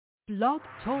Blog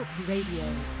Talk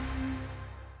Radio.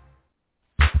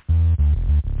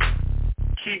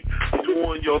 Keep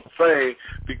doing your thing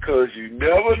because you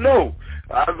never know.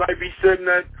 I might be sitting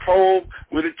at home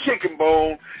with a chicken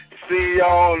bone, see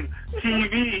y'all on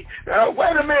TV. Now,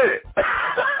 wait a minute.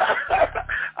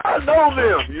 I know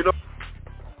them, you know.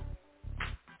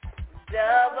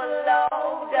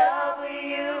 WOWE,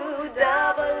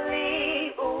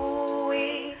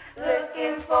 ooh-wee,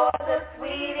 looking for the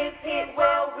sweetest hit.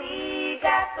 Well, we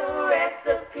got the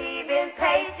recipe, been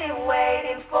patient,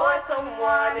 waiting for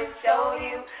someone to show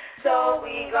you. So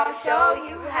we gon' show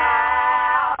you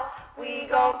how. We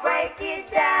gon' break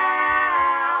it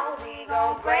down. We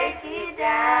gon' break it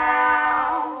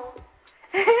down.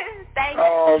 Thank you.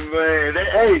 Oh, man.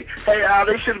 Hey, Al,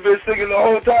 they should have been singing the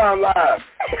whole time live.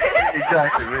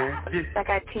 Exactly, man. I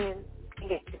got 10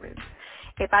 engagements.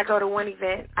 If I go to one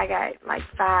event, I got like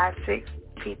 5, 6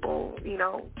 people, you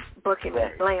know, booking me,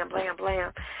 blam, blam,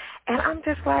 blam. And I'm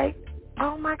just like,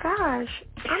 oh, my gosh,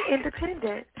 I'm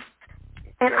independent.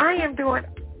 And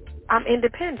I'm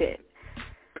independent.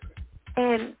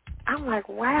 And I'm like,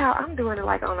 wow, I'm doing it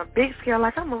like on a big scale,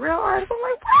 like I'm a real artist. I'm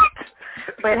like, what?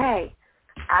 But, hey,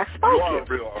 I spoke it. You are a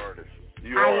real artist.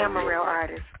 I am a real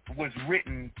artist. Was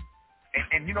written,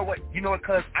 and you know what,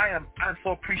 cuz I'm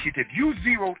so appreciative. You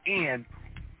zeroed in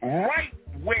right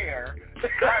where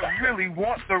I really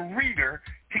want the reader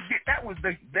to get.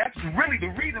 That's really the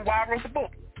reason why I wrote the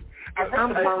book. I wrote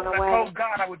the book because I told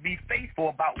God I would be faithful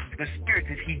about the spirit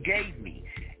that He gave me,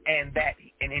 and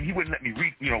He wouldn't let me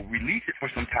release it for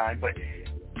some time. But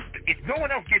if no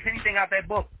one else gets anything out of that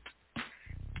book,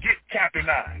 get chapter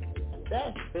 9.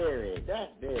 That's very,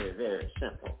 very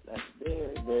simple. That's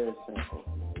very, very simple.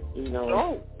 You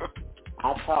know,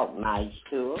 I talk nice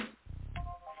to them.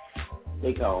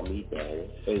 They call me Daddy.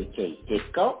 A.K.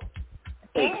 Disco.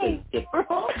 A.K.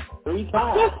 Disco. 3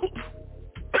 times.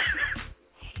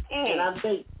 And I'm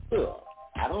very sure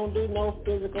I don't do no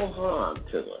physical harm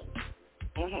to them.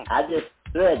 Mm-hmm. I just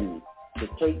threaten to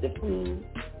take the food,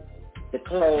 the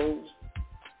clothes,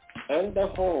 and the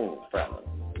home from them.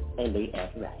 And they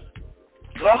act right.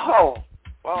 Oh,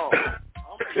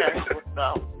 okay.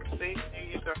 Well, see,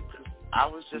 I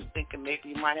was just thinking maybe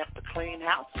you might have to clean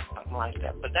house or something like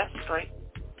that, but that's great.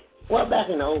 Well, back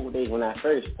in the old days when I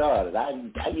first started, I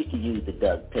used to use the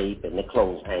duct tape and the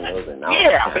clothes hangers and all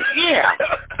that. Yeah.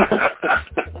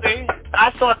 See,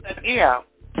 I thought that,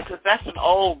 because that's an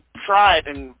old, tried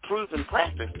and proven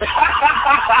practice.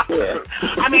 Yeah.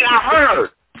 I mean, I heard.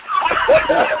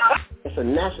 It's a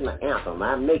national anthem.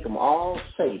 I make them all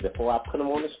say before I put them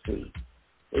on the street.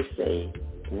 They say,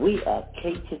 we are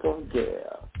K-Tickle's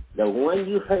girl, the one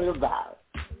you heard about.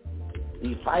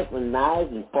 We fight with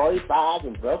knives and 45s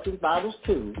and broken bottles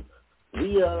too.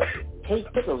 We are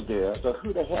K-Tickle's girl, so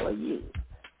who the hell are you?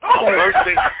 Oh,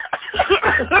 mercy.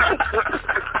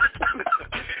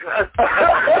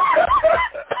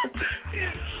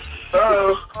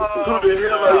 Who the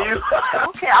hell are you?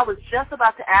 Okay, I was just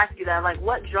about to ask you that. Like,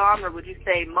 what genre would you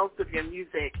say most of your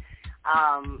music,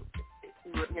 I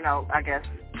guess,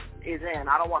 is in?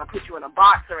 I don't want to put you in a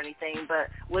box or anything, but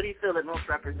what do you feel it most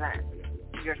represents,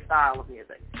 your style of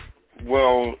music?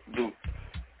 Well,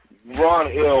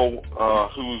 Ron L.,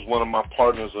 who's one of my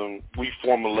partners, and we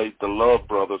formulate the Love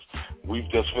Brothers. We've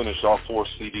just finished our 4th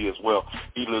CD as well.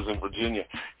 He lives in Virginia.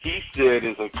 He said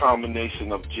it's a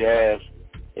combination of jazz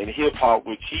and hip-hop,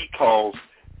 which he calls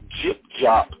Jip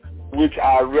Jop, which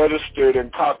I registered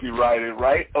and copyrighted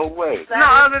right away. No,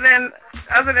 other than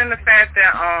the fact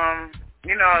that,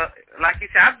 like you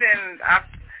said,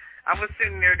 I was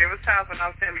sitting there. There was times when I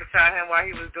was sitting beside him while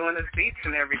he was doing his beats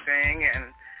and everything,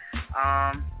 and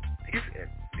I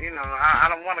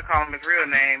don't want to call him his real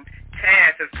name.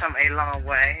 Chaz has come a long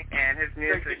way, and his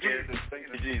music is. Thank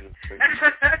you, Jesus.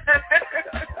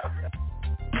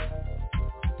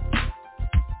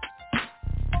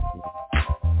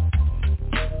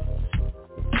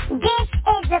 This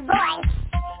is The Voice,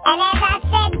 and as I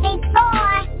said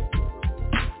before,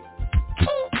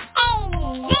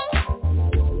 T-A-Z,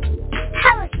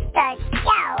 host the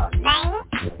show, man.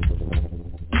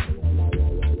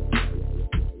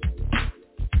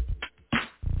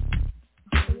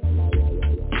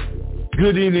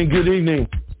 Good evening.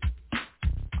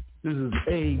 This is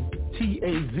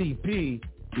ATAZP,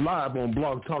 live on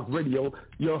Blog Talk Radio.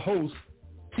 Your host,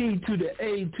 T to the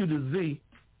A to the Z,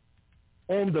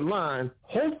 on the line,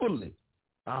 hopefully.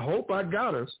 I hope I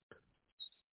got her.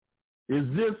 Is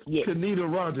this Canita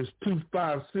Rodgers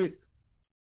 256?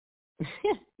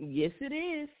 Yes, it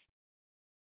is.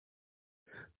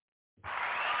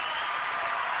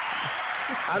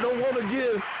 I don't want to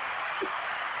give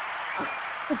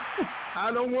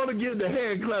I don't want to give the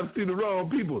hand claps to the wrong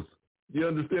peoples. You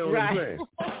understand what I'm saying?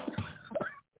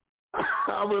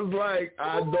 I was like,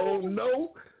 I don't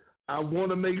know. I want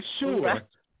to make sure. Right.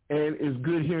 And it's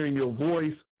good hearing your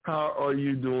voice. How are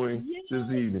you doing this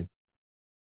evening?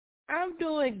 I'm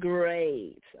doing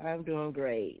great.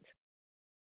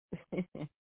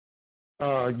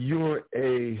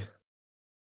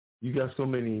 You got so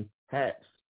many hats,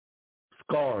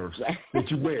 scarves that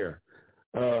you wear.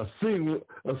 A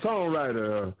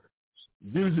songwriter,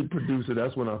 music producer,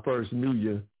 that's when I first knew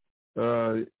you.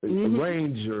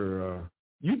 Arranger,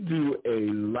 you do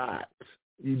a lot.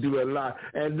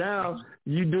 And now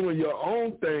you're doing your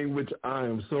own thing, which I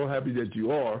am so happy that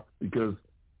you are, because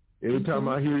every time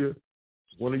I hear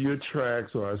one of your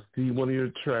tracks or I see one of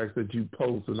your tracks that you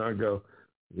post and I go,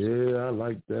 yeah, I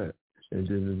like that. And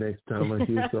then the next time I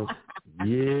hear something,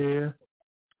 yeah,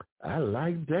 I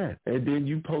like that. And then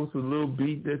you post a little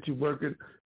beat that you're working,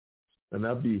 and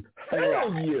I'll be,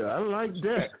 hell yeah, I like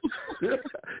that.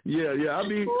 yeah,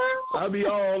 I'll be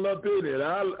all up in it.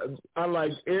 I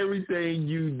like everything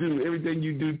you do. Everything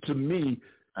you do to me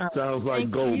sounds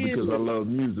like gold because I love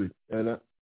music, and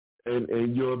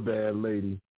you're a bad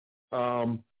lady. I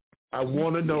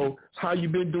want to know how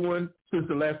you've been doing since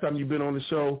the last time you've been on the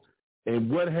show,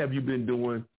 and what have you been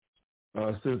doing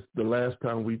since the last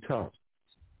time we talked?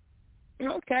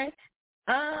 Okay.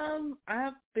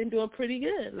 I've been doing pretty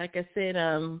good. Like I said,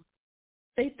 I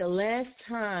think the last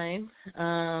time,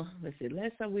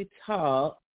 last time we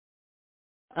talked,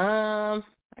 I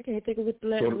can't think of what the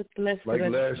last like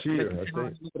last year, I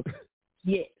think.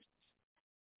 Yes.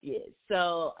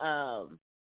 So,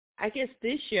 I guess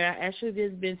this year I actually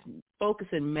just been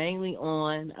focusing mainly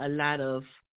on a lot of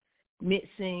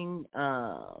mixing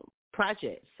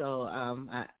projects. So,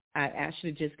 I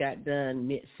actually just got done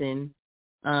mixing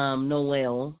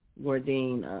Noel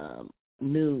Gordine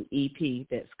new EP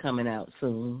that's coming out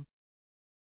soon.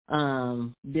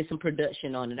 Did some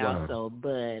production on it also,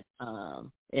 but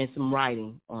and some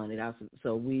writing on it also.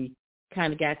 So we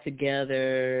kind of got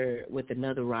together with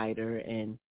another writer,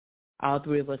 and all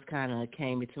three of us kind of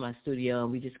came into my studio,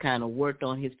 and we just kind of worked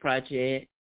on his project,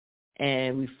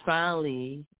 and we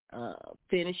finally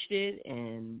finished it,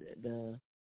 and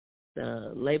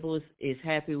the label is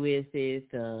happy with it.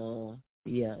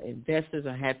 Investors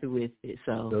are happy with it,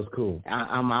 so that's cool.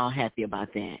 I'm all happy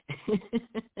about that.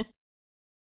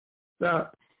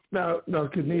 now,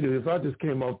 Canita, if I just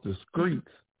came off the streets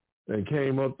and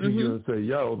came up to you and say,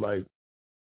 "Yo, like,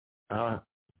 I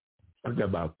got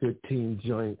about 15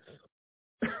 joints,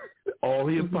 all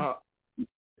hip hop,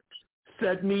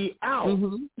 set me out.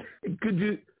 Could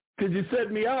you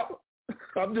set me out?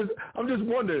 I'm just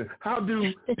wondering, how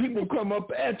do people come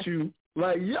up at you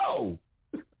like, yo,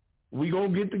 we gonna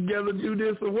get together, do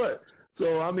this or what?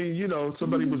 So I mean,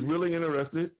 somebody was really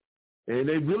interested, and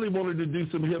they really wanted to do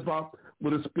some hip hop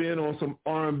with a spin on some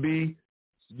R&B.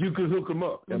 You could hook them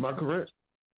up. Am I correct?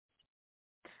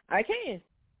 I can.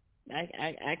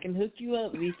 I can hook you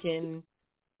up. We can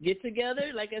get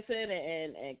together, like I said,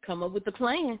 and come up with a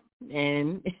plan.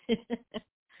 And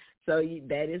so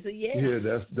that is a yes. Yeah,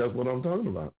 that's what I'm talking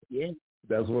about. Yeah,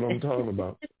 that's what I'm talking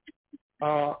about.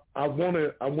 I want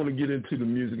to get into the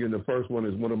music, and the first one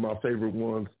is one of my favorite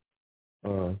ones.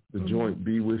 The joint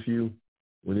 "Be With You."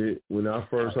 When I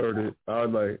first heard it, I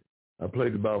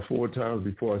played it about 4 times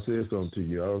before I said something to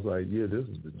you. I was like, yeah, this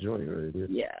is the joint right here.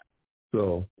 Yeah.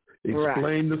 So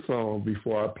explain the song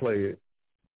before I play it.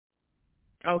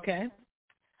 Okay.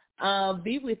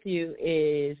 "Be With You"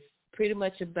 is pretty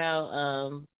much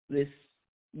about this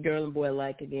girl and boy,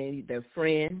 they're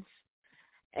friends.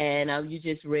 And you're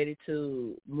just ready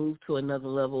to move to another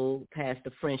level past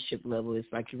the friendship level.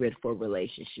 It's like you're ready for a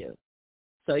relationship.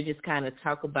 So you just kind of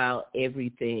talk about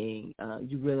everything.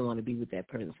 You really want to be with that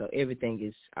person. So everything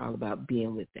is all about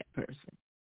being with that person.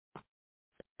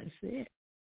 That's it.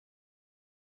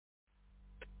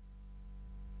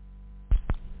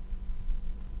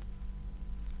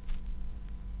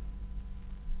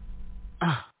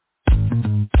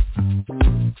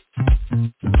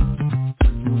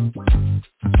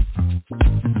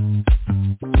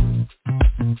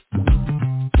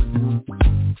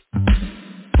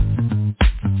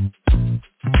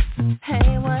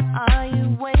 Hey, what are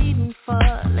you waiting for?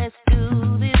 Let's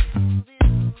do this.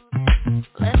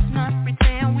 Let's not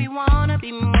pretend we wanna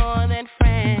be more than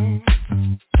friends.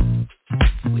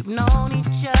 We've known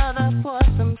each other for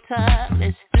some time.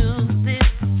 Let's do this.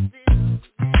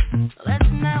 Let's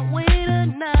not wait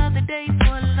another day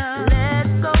for love. Let's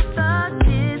go the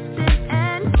distance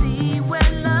and see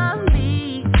where love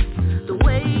leads. The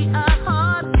way our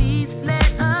heart beats,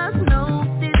 let us know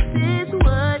this is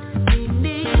what we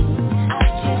need.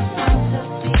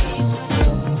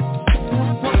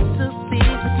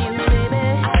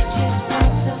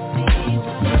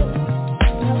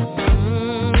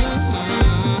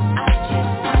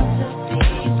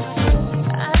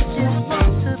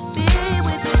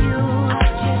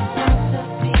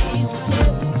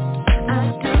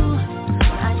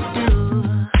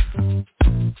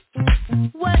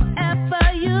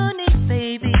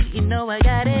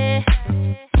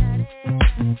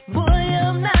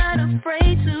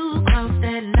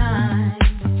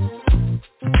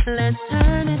 let's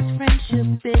turn this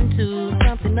friendship into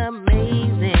something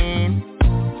amazing.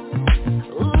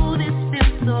 Ooh, this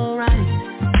feels so right,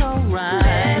 so right.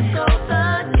 Let's go the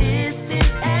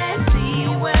distance and see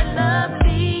where love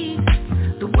leads.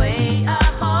 The way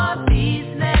our heart beats,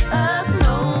 let us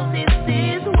know this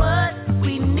is what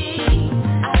we need.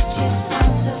 I just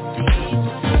want to be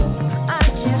with you. I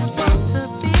just want to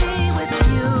be with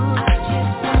you. I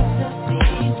just want to be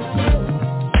with you.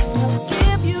 To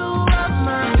give you all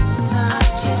my time.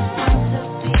 I just want to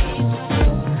be with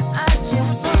you. I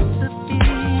just want to be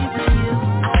with you.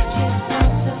 I just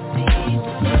want to be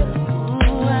with you.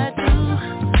 Ooh, I do.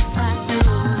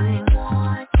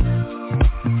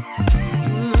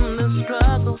 The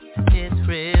struggle is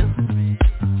real.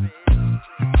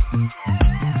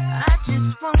 I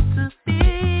just want to be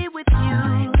with you.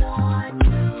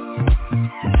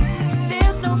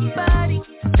 There's nobody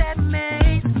that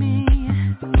makes me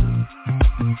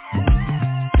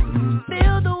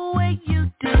feel the way you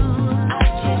do. I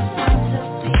just want to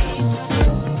be with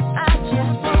you. I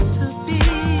just want to be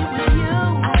with you.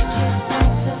 I just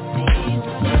want to be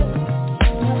with you.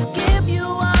 Give you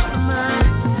all my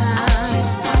time.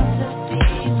 I just want to be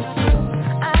with you.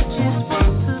 I just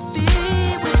want to be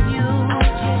with you. I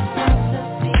just want to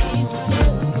be with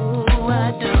you. Ooh, I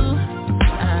do.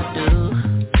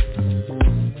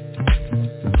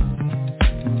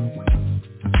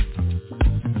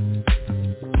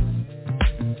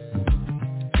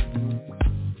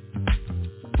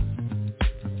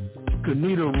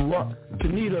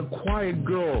 Canita Quiet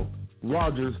Girl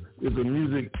Rodgers is a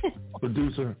music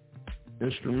producer,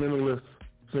 instrumentalist,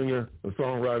 singer, and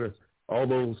songwriter, all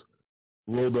those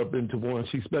rolled up into one.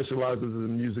 She specializes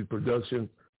in music production,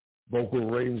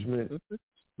 vocal arrangement,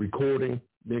 recording,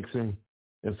 mixing,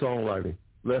 and songwriting.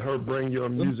 Let her bring your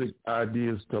music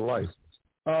ideas to life.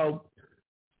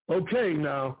 Okay,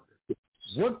 now,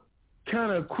 what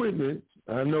kind of equipment,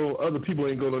 I know other people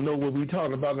ain't going to know what we're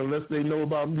talking about unless they know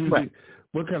about music, right.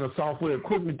 What kind of software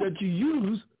equipment that you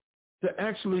use to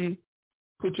actually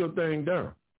put your thing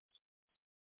down?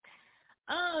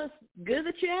 It's good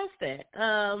that you asked that.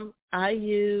 I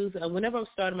use, whenever I'm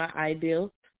starting my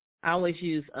ideal, I always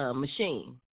use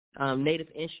Machine, Native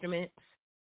Instruments.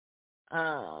 So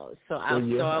I'll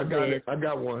start with... I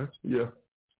got one, yeah.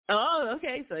 Oh,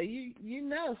 okay, so you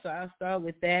know. So I'll start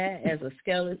with that as a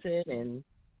skeleton and,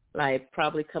 like,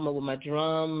 probably come up with my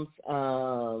drums.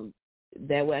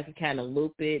 That way I can kind of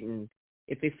loop it, and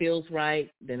if it feels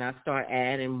right, then I start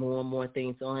adding more and more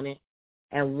things on it.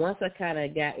 And once I kind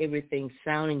of got everything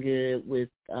sounding good with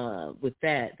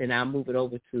that, then I'll move it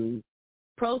over to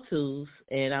Pro Tools,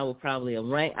 and I will probably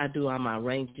I do all my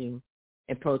arranging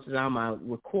in Pro Tools, all my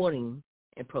recording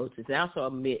in Pro Tools. And also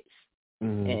a mix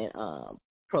and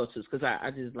Pro Tools, because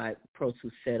I just like Pro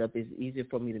Tools setup. It's easier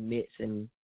for me to mix and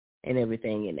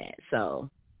everything in that. So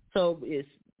it's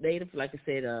native, like I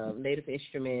said, Native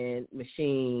Instrument,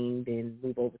 Machine, then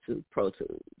move over to Pro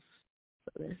Tools.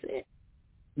 So that's it.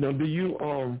 Now, do you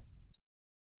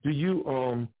do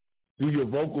your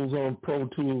vocals on Pro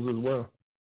Tools as well?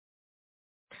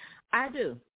 I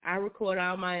do. I record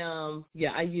all my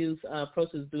I use Pro Tools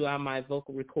to do all my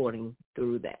vocal recording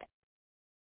through that.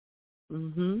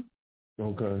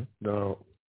 Okay. Now,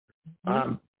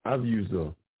 I've used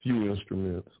a few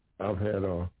instruments. I've had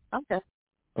okay.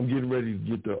 I'm getting ready to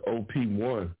get the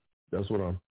OP1. That's what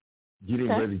I'm getting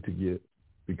ready to get,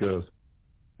 because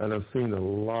I've seen a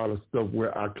lot of stuff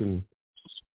where I can,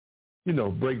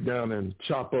 break down and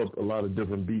chop up a lot of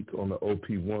different beats on the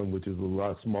OP1, which is a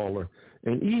lot smaller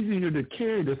and easier to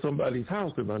carry to somebody's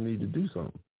house if I need to do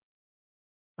something.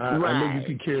 I know you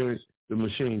can carry the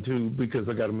Machine too, because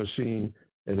I got a Machine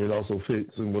and it also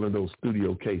fits in one of those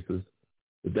studio cases.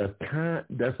 But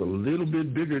that's a little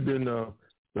bit bigger than the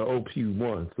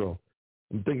OP1, so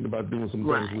I'm thinking about doing some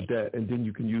things with that, and then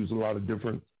you can use a lot of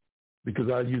different, because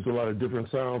I use a lot of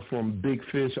different sounds, from Big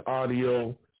Fish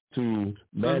Audio to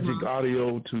Magic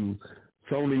Audio to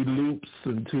Sony Loops,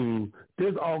 and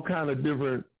there's all kind of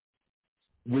different,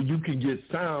 where you can get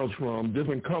sounds from,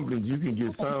 different companies you can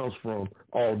get sounds from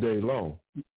all day long.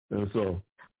 And so,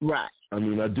 I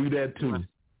mean, I do that too.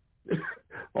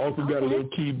 Also got a little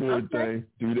keyboard thing,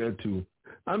 do that too.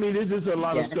 I mean, there's just a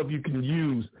lot of stuff you can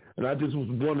use, and I just was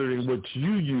wondering what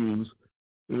you use.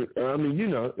 I mean,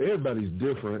 everybody's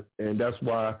different, and that's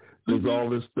why there's all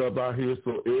this stuff out here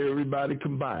so everybody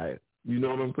can buy it. You know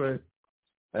what I'm saying?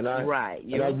 And I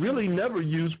really never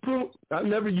use Pro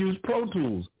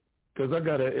Tools, because I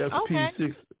got an SP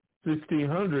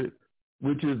 1600,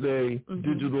 which is a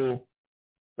digital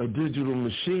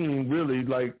machine, really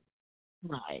like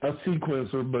a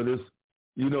sequencer, but it's,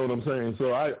 you know what I'm saying?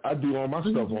 So I do all my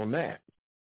stuff on that.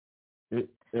 and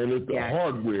it's the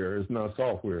hardware, it's not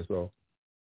software. So,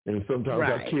 and sometimes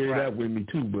I carry that with me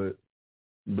too. But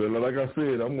like I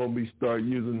said, I'm gonna start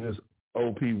using this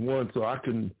OP1 so I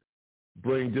can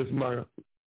bring just my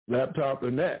laptop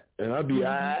and that, and I'll be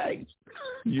alright.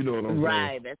 You know what I'm saying?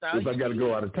 Right. That's all. If I got to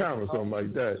go out of town or something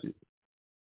like that.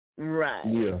 Right.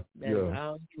 Yeah. That's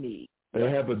all you need. And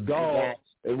have a DAW.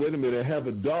 And wait a minute, have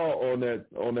a DAW on that,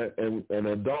 and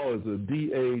a DAW is a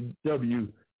DAW,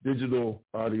 digital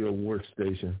audio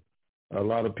workstation. A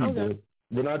lot of people,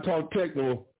 when I talk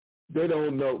techno, they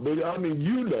don't know. But I mean,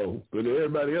 you know, but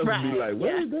everybody else will be like,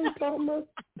 what are they talking about?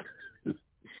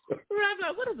 Right,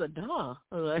 like, what is a DAW?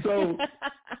 So,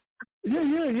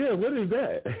 yeah. What is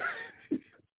that?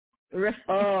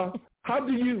 How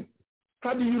do you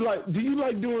like? Do you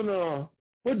like doing?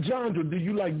 What genre do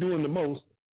you like doing the most?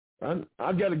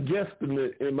 I got a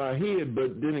guesstimate in my head,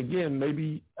 but then again,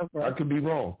 maybe I could be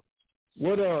wrong.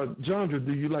 What genre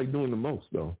do you like doing the most,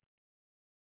 though?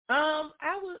 I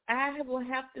will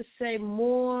have to say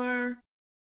more.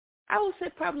 I would say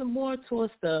probably more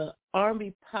towards the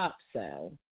R&B pop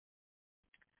sound.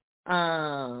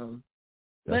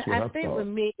 But I think with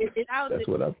me, it all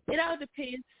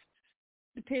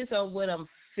depends on what I'm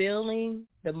feeling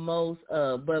the most.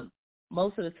 But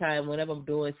most of the time, whenever I'm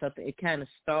doing something, it kind of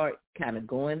start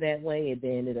going that way, and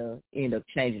then it'll end up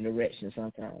changing direction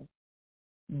sometimes.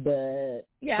 But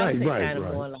yeah, I would say kind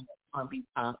of more like R&B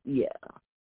pop. Yeah.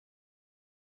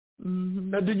 Mm-hmm.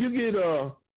 Now, do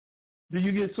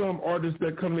you get some artists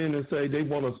that come in and say they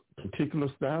want a particular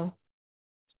style?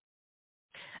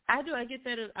 I do. I get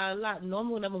that a lot.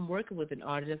 Normally, when I'm working with an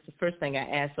artist, that's the first thing I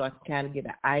ask, so I can kind of get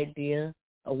an idea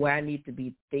of where I need to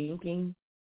be thinking.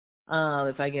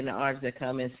 If I get an artist that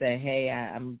come and say, "Hey,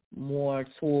 I'm more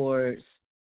towards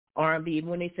R&B," even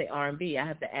when they say R&B, I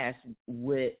have to ask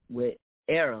what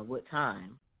era, what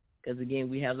time, because again,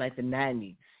 we have like the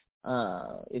 '90s.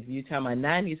 If you're talking about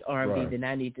 '90s R&B, then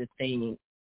I need to think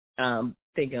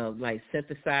of like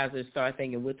synthesizers. Start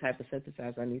thinking what type of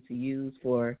synthesizer I need to use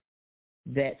for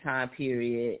that time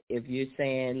period. If you're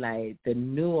saying like the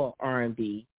newer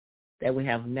R&B that we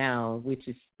have now, which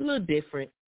is a little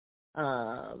different,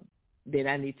 then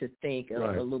I need to think a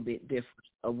little bit different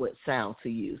of what sound to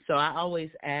use. So I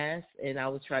always ask, and I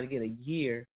would try to get a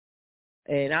year,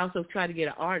 and I also try to get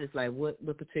an artist, like what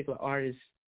particular artist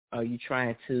are you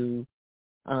trying to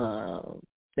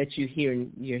that you hear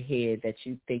in your head that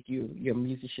you think your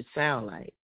music should sound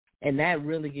like. And that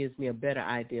really gives me a better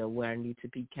idea of where I need to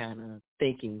be kind of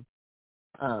thinking.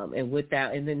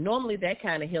 And then normally that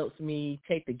kind of helps me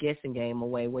take the guessing game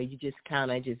away, where you just kind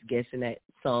of just guessing at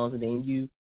songs, and then you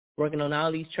working on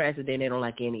all these tracks, and then they don't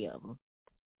like any of them.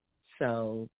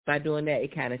 So by doing that,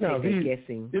 it kind of takes the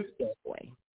guessing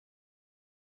away.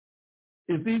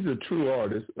 If he's a true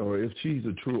artist, or if she's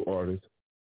a true artist,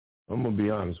 I'm going to be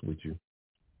honest with you.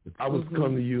 If I was to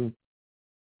come to you,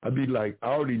 I'd be like,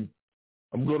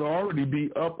 I'm going to already be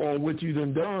up on what you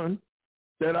done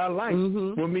that I like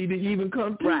for me to even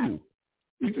come to you.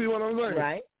 You see what I'm saying?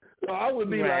 Right. So I would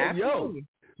be like, yo,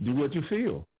 do what you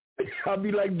feel. I'd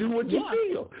be like, do what you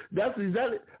feel. That's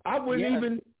exactly. I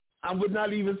would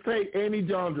not even say any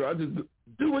genre. I just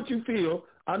do what you feel.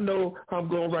 I know I'm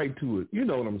going right to it. You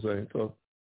know what I'm saying? So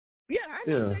I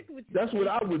know exactly what that's what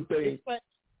I would think.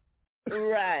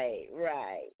 Right.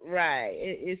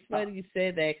 It's funny you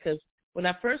said that, because when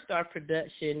I first started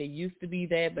production, it used to be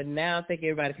that, but now I think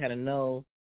everybody kind of know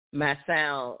my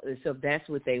sound, so if that's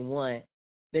what they want,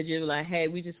 they're just like, hey,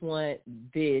 we just want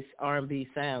this R&B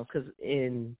sound,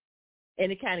 and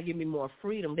it kind of give me more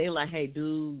freedom. They're like, hey,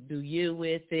 do you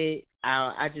with it?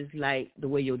 I just like the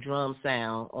way your drums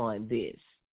sound on this.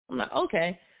 I'm like,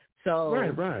 okay. So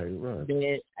right.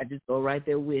 Then I just go right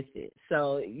there with it.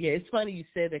 So yeah, it's funny you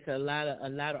said that, because a lot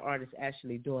of artists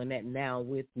actually doing that now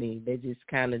with me. They just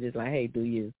kind of just like, hey, do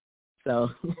you? So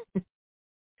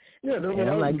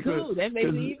I'm like, cool. That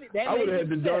made me even. I would have had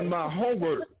to done my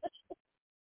homework.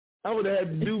 I would have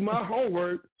had to do my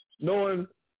homework, knowing,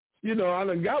 I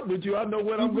done got with you. I know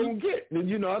what I'm gonna get,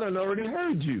 and I done already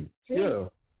heard you. Yeah,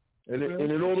 and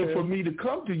in order for me to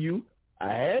come to you,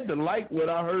 I had to like what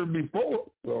I heard before.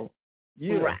 So,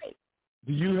 right.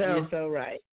 Do you have? You're so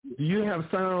right. Do you have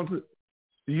sounds?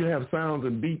 Do you have sounds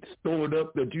and beats stored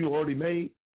up that you already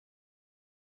made?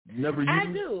 Never used? I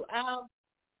do.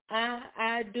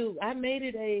 I do. I made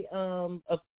it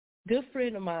a good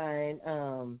friend of mine.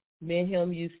 Me and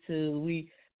him used to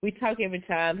we talk every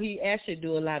time. He actually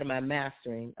do a lot of my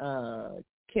mastering.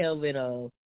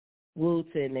 Kelvin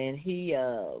Wooten, and me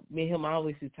and him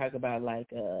always used to talk about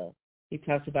he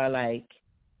talks about like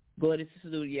going to the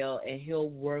studio and he'll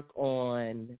work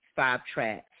on 5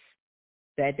 tracks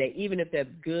that day, even if they're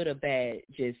good or bad,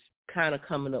 just kind of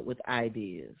coming up with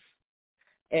ideas.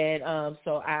 And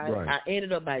so I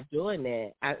ended up, by doing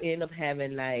that, I ended up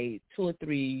having like 2 or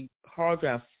 3 hard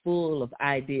drives full of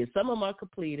ideas. Some of them are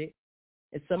completed,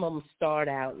 and some of them start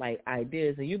out like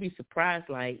ideas. And you'll be surprised,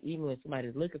 like, even when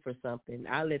somebody's looking for something,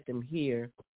 I let them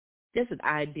hear just an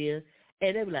idea,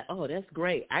 and they'll be like, oh, that's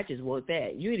great. I just want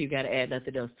that. You ain't even got to add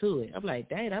nothing else to it. I'm like,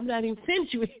 dang, I'm not even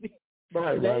finished with it.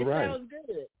 Right. Sounds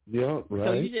good. Yeah, right.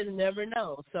 So you just never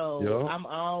know. So I'm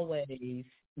always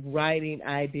writing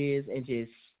ideas and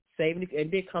just saving it,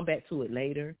 and then come back to it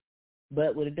later.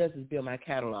 But what it does is build my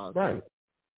catalog. Right.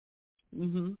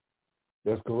 Mhm.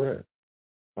 That's correct.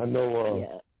 I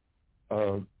know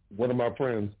one of my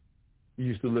friends, he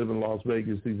used to live in Las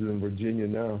Vegas. He's in Virginia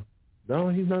now. No,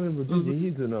 he's not in Virginia.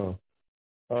 He's in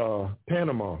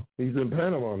Panama. He's in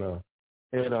Panama now.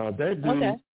 And that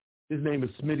dude, his name is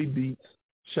Smitty Beats.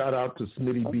 Shout out to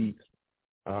Smitty Beats.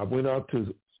 I went out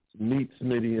to meet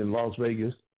Smitty in Las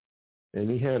Vegas, and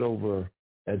he had over,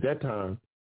 at that time,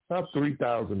 about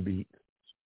 3,000 beats.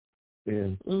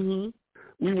 And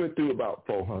we went through about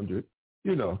 400,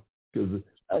 because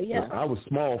I was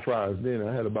small fries then.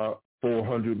 I had about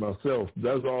 400 myself.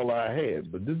 That's all I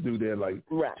had. But this dude had like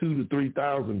 2,000 to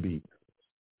 3,000 beats.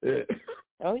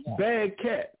 Bad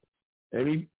cat. And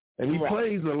he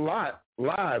plays a lot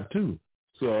live too.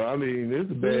 So I mean, it's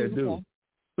a bad dude.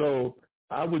 So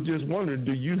I was just wondering,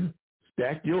 do you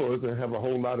stack yours and have a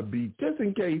whole lot of beats just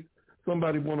in case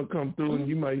somebody want to come through and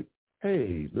you might,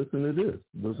 hey, listen to this.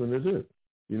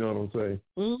 You know what I'm saying?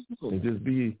 And just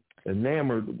be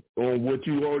enamored on what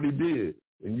you already did,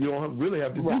 and you don't really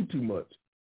have to do too much.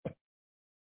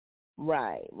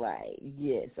 Right.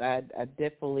 Yes, I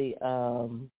definitely,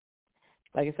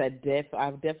 like I said,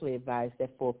 I've definitely advised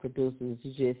that for producers,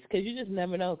 because you just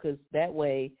never know, because that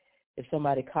way, if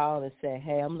somebody calls and say,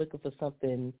 hey, I'm looking for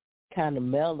something kind of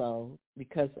mellow,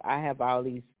 because I have all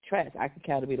these tracks, I can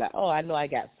kind of be like, oh, I know I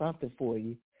got something for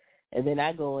you. And then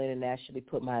I go in and actually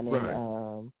put mine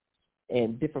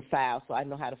in different files, so I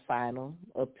know how to find them,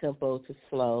 up-tempo to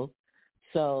slow.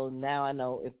 So now I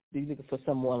know if you're looking for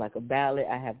someone like a ballad,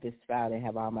 I have this file that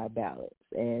have all my ballads,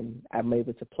 and I'm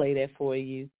able to play that for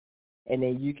you. And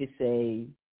then you can say,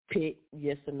 pick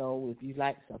yes or no if you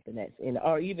like something that's in,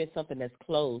 or even something that's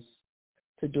close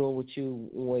to doing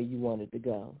where you want it to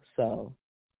go. So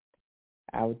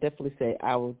I would definitely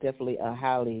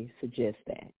highly suggest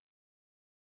that.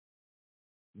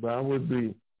 But I would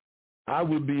be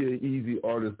an easy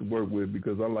artist to work with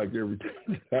because I like everything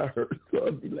that I heard. So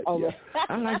I'd be like,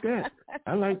 I like that.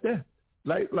 I like that.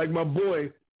 Like my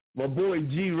boy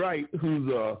G Wright,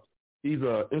 he's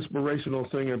a inspirational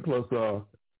singer, plus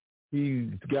he's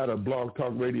got a blog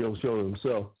talk radio show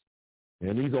himself,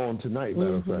 and he's on tonight,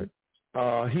 matter of fact.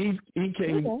 He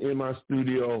came in my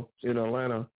studio in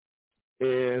Atlanta,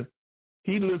 and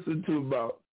he listened to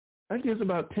about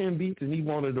 10 beats, and he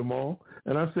wanted them all.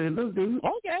 And I said, look, dude,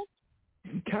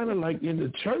 you kind of like in the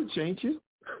church, ain't you?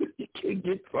 You can't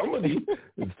get some of these.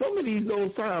 Some of these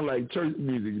don't sound like church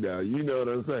music now. You know what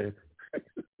I'm saying?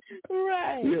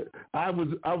 Right. Yeah, I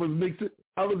was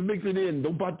mixing in.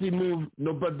 Nobody move.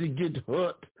 Nobody get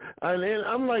hurt. And then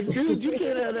I'm like, dude, you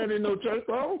can't have that in no church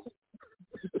song.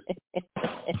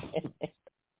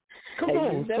 Come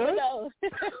on, son.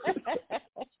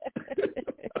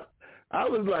 I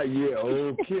was like, yeah,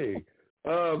 okay.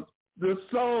 The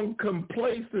song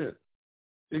 "Complacent."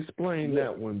 Explain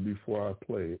that one before I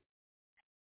play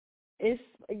it.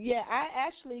 I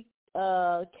actually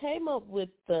came up with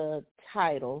the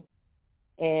title,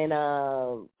 and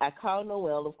I called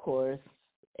Noel, of course,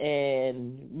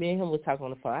 and me and him were talking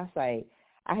on the phone. I was like,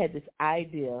 I had this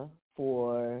idea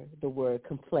for the word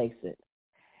complacent,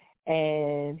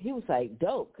 and he was like,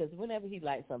 dope, because whenever he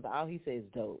likes something, all he says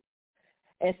is dope.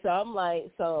 And so I'm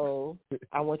like, so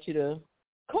I want you to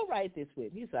co-write this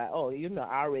with me. He's like, oh,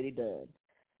 already done.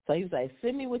 So he was like,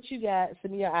 send me what you got,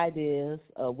 send me your ideas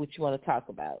of what you want to talk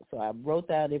about. So I wrote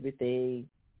down everything,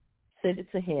 sent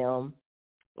it to him.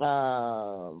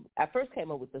 I first came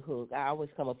up with the hook. I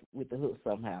always come up with the hook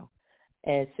somehow.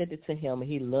 And sent it to him,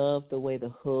 and he loved the way the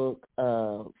hook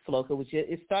flowed.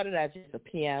 It started out just a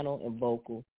piano and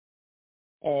vocal.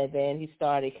 And then he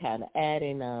started kind of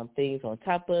adding things on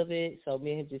top of it. So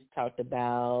me and him just talked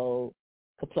about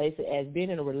complacent as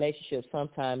being in a relationship.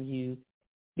 Sometimes you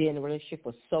be in a relationship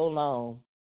for so long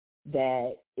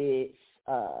that it's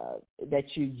that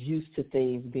you're used to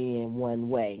things being one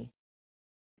way,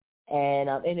 and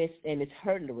it's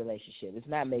hurting the relationship. It's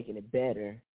not making it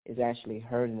better. It's actually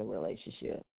hurting the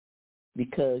relationship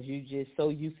because you're just so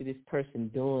used to this person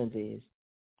doing this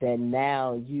that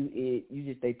now you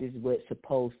just think this is what's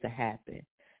supposed to happen.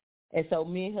 And so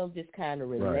me and him just kind of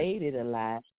related a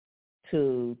lot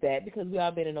to that, because we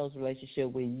all been in those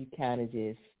relationships where you kind of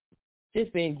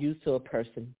just being used to a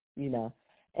person, you know.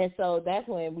 And so that's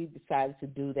when we decided to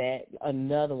do that.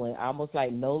 Another one, almost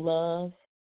like No Love,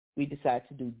 we decided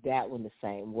to do that one the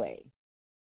same way.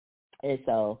 And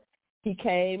so he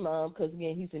came, because,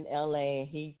 again, he's in L.A., and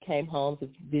he came home to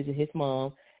visit his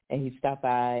mom, and he stopped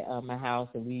by my house,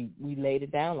 and we laid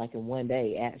it down like in one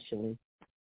day, actually.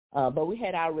 But we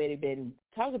had already been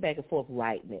talking back and forth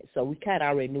writing it, so we kind of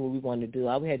already knew what we wanted to do.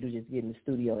 All we had to do was just get in the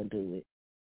studio and do it.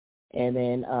 And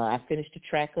then I finished the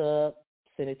track up,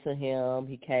 sent it to him.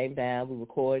 He came down. We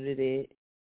recorded it.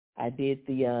 I did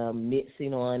the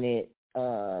mixing on it,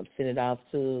 sent it off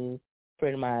to a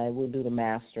friend of mine. We'll do the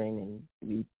mastering, and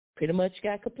we pretty much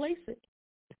got complacent.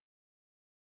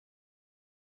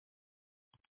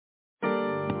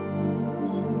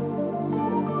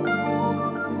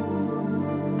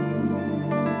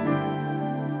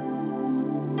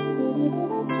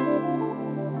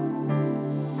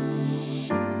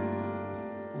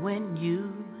 When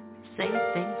you say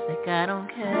things like I don't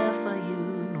care for you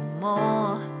no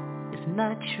more, it's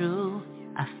not true.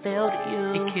 I failed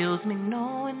you. It kills me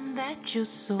knowing that you're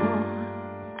sore.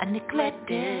 I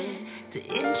neglected to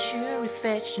ensure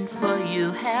affection for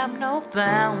you have no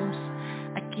bounds.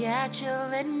 I got you,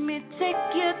 let me take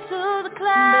you to the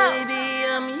clouds. Baby,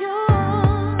 I'm yours.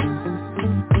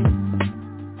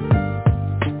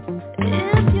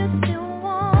 If you still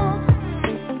want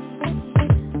me,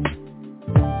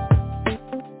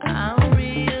 I'll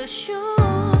reassure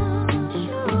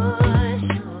you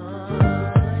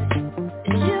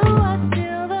are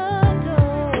still the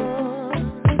door.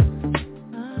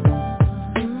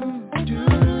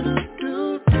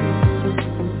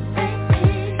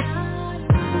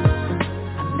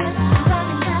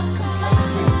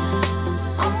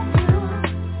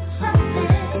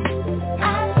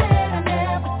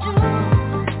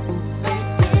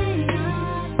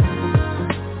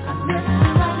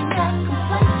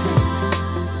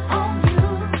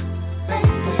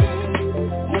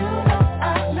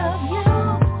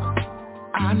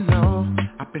 I know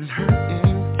I've been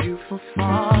hurting you for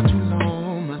far too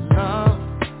long, my love.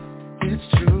 It's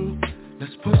true,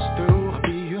 let's push through. I'll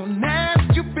be your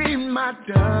nest, you be my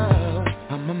dove.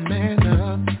 I'm a man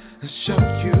up and show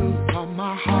you all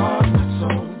my heart, my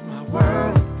soul, my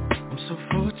world. I'm so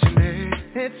fortunate,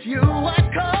 it's you I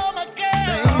call my girl.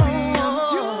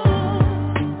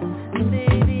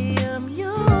 Baby, I'm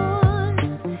yours.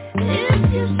 If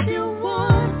you still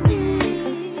want me,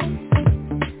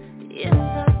 yes I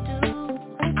do.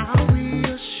 I'll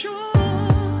reassure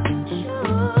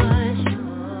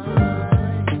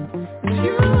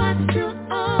You I still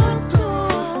adore.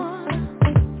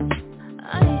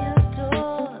 I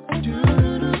adore.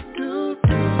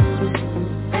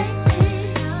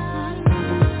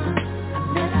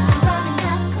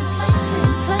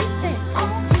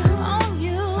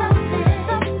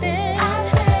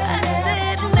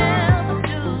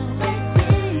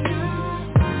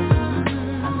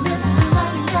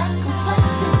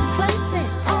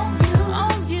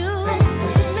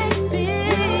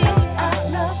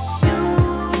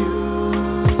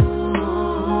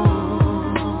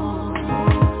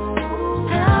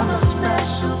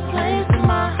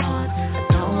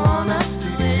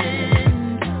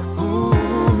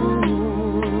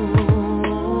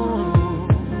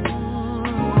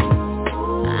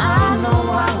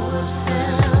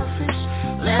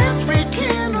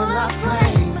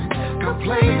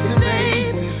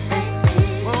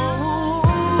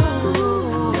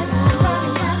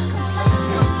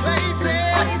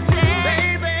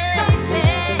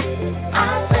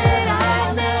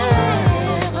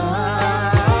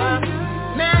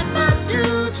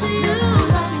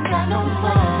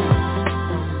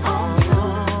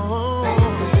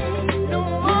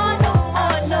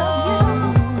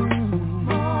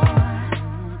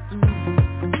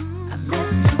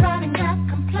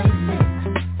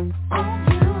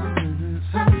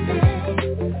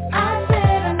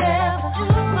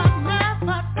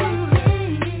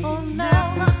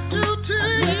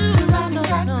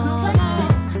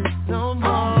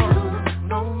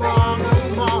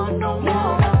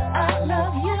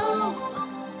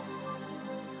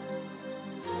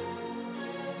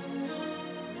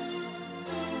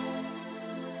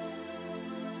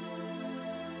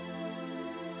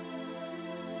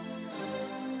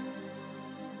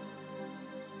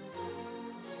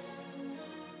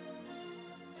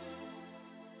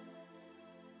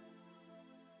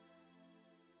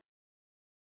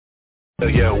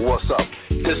 Yo, what's up?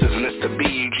 This is Mr.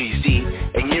 BUGZ,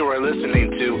 and you are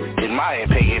listening to I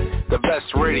ain't paying. The best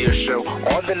radio show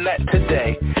on the net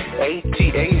today.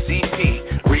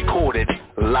 ATAZP, recorded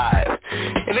live.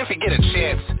 And if you get a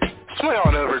chance, swing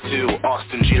on over to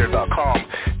austinjeter.com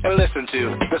and listen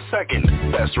to the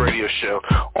second best radio show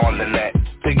on the net,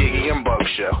 the Giggy and Bug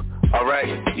Show. All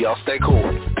right, y'all stay cool.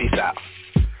 Peace out.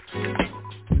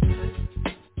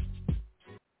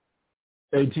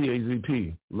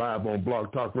 ATAZP, live on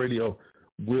Blog Talk Radio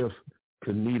with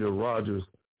Canita Rodgers.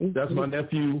 That's my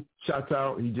nephew. Shouts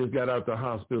out. He just got out the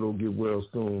hospital. Get well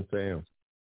soon, fam.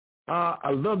 I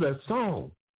love that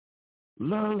song.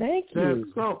 Thank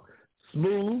you. Song.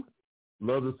 Smooth.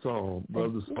 Love the song.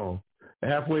 Love the song.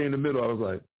 Halfway in the middle, I was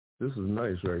like, this is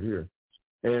nice right here.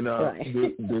 And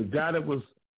the guy that was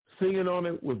singing on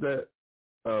it, was that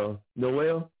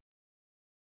Noel?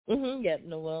 Yep,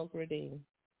 Noel Gradine.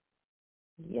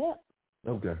 Yep.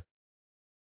 Okay.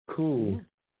 Cool.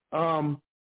 Yeah.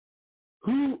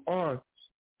 Who are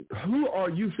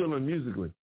you feeling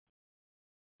musically?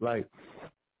 Like,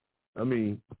 I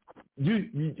mean, you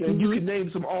can name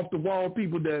some off the wall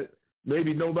people that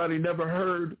maybe nobody never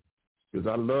heard, because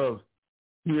I love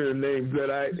hearing names that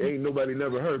ain't nobody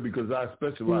never heard because I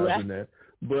specialize in that.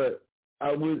 But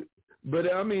I mean,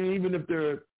 even if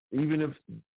they're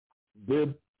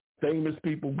famous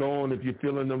people gone, if you're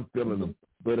feeling them.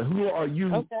 But who are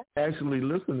you actually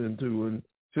listening to and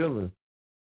feeling?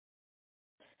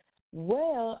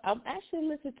 Well, I'm actually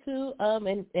listening to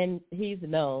and he's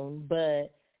known,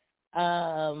 but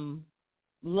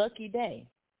Lucky Day.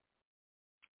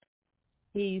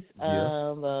 He's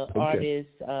an artist,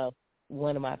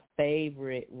 one of my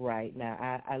favorite right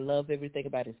now. I love everything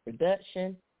about his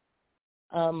production,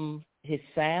 his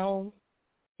sound,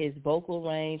 his vocal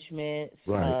arrangements,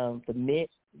 the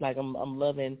mix. Like I'm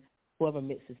loving whoever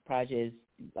mixes projects.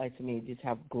 Like, to me, just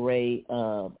have great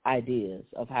ideas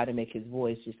of how to make his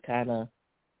voice just kind of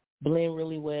blend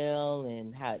really well,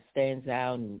 and how it stands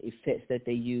out, and effects that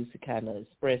they use to kind of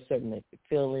express certain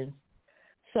feelings.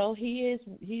 So he's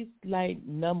like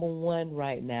number one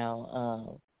right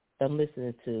now. I'm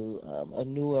listening to a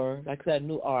new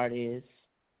artist.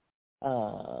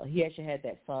 He actually had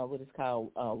that song, what it's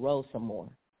called, Roll Some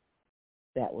More,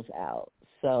 that was out.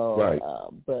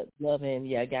 So, but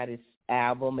loving, I got his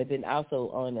album, and then also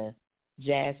on a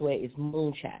jazz way is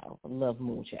Moonchild. I love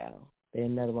Moonchild. They're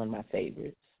another one of my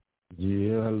favorites.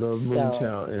 Yeah, I love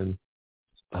Moonchild. And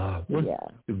what's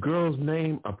the girl's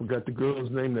name? I forgot the girl's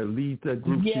name that leads that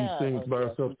group. She sings by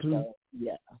herself too.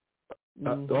 Yeah.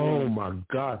 Oh my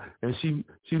God! And she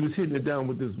was hitting it down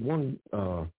with this one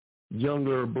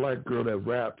younger black girl that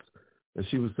raps, and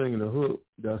she was singing the hook.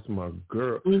 That's my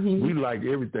girl. We like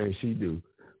everything she do.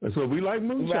 And so we like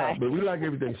Moonchild, but we like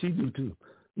everything she do too.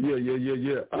 Yeah.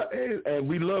 And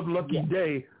we love Lucky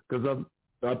Day because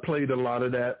I played a lot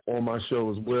of that on my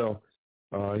show as well.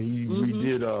 We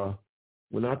did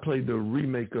when I played the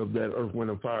remake of that Earth, Wind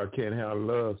and Fire, Can't Have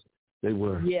Love. They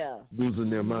were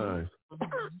losing their minds.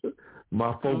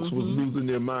 My folks was losing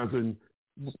their minds, and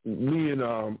me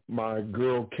and my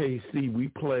girl KC, we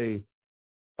play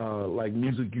like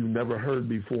music you never heard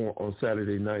before on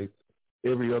Saturday nights.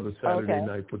 Every other Saturday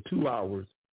night for 2 hours.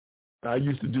 I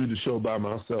used to do the show by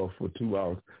myself for 2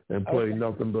 hours and play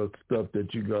nothing but stuff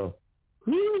that you go,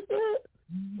 who is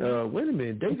that? Wait a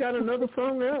minute, they got another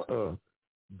song out?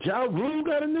 Ja Rule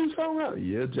got a new song out?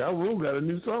 Yeah, Ja Rule got a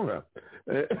new song out.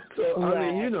 So,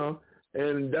 I mean,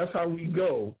 and that's how we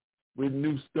go with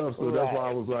new stuff. So that's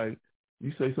why I was like,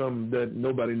 you say something that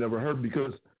nobody never heard,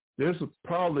 because there's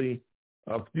probably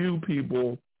a few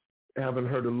people haven't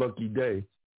heard of Lucky Day.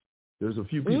 There's a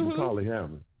few people probably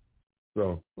haven't.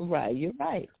 So you're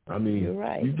right. I mean, you're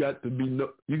right. You got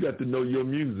to know your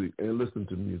music and listen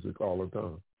to music all the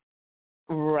time.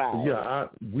 Right. Yeah,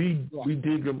 we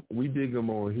dig them. We dig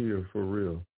them on here for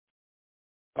real.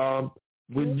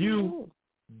 When you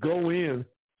go in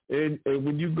and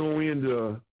when you go in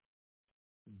to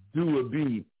do a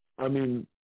beat, I mean,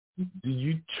 do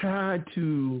you try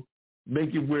to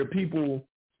make it where people,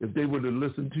 if they were to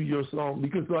listen to your song,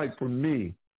 because like for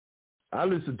me, I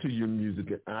listened to your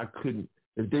music and I couldn't,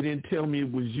 if they didn't tell me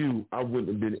it was you, I wouldn't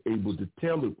have been able to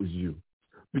tell it was you,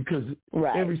 because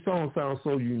every song sounds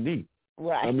so unique.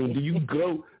 Right. I mean, do you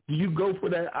go for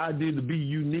that idea to be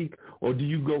unique, or do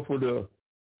you go for the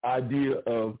idea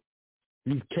of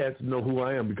these cats know who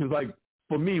I am? Because like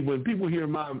for me, when people hear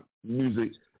my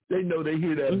music, they know they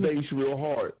hear that bass real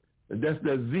hard, and that's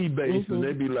that Z bass, and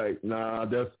they be like, nah,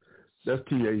 that's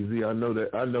TAZ. I know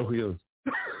that. I know him.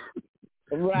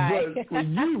 Right. But for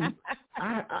you,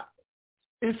 I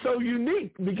it's so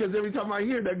unique, because every time I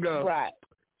hear that go, I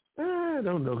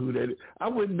don't know who that is. I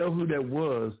wouldn't know who that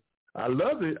was I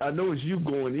love it. I know it's you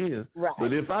going in. Right.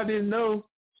 But if I didn't know,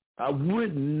 I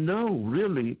wouldn't know,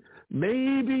 really.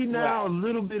 Maybe now a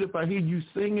little bit if I hear you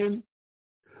singing.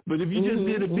 But if you just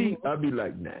did a beat, I'd be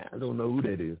like, nah, I don't know who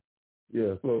that is.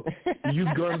 Yeah, so do you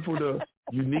gun for the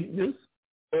uniqueness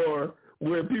or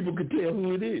where people could tell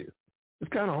who it is?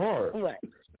 It's kind of hard. Right.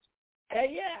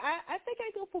 Yeah, I think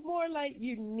I go for more like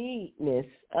uniqueness.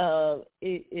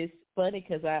 It's funny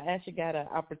because I actually got an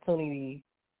opportunity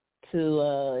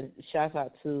to shout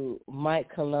out to Mike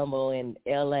Colombo in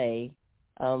L.A.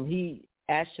 He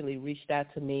actually reached out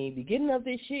to me beginning of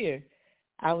this year.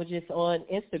 I was just on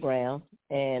Instagram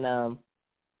and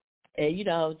you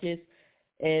know,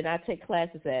 and I take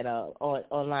classes at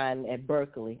online at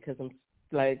Berkeley because I'm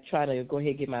like trying to go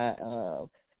ahead and get my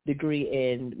degree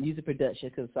in music production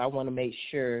because I want to make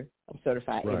sure I'm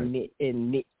certified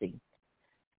in mixing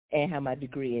and have my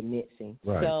degree in mixing.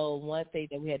 Right. So one thing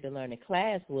that we had to learn in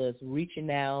class was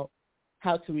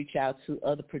how to reach out to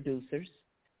other producers.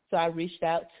 So I reached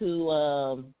out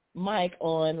to Mike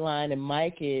online, and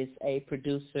Mike is a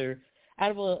producer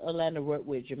out of Atlanta. Worked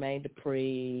with Jermaine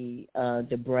Dupri,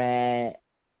 DeBrad,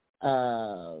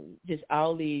 just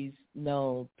all these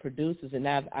known producers, and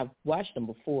I've watched them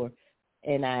before.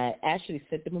 And I actually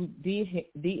sent them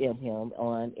DM him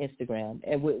on Instagram.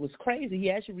 And what was crazy,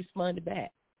 he actually responded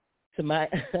back to my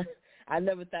I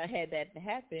never thought I had that to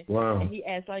happen. Wow. And he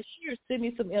asked, like, sure, send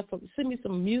me some info, send me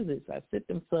some music. So I sent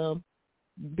him some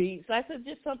beats. So I said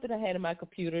just something I had in my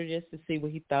computer just to see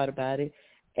what he thought about it.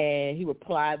 And he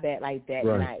replied back like that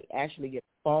night. Actually get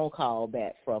a phone call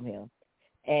back from him.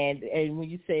 And when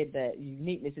you said that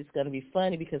uniqueness, it's going to be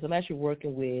funny because I'm actually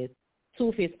working with two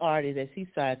of his artists as he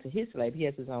signed to his label. He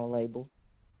has his own label.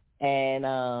 And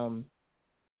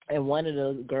one of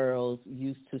the girls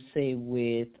used to sing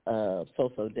with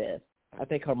So-So Def. I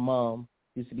think her mom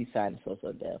used to be signed to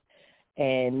So-So Def.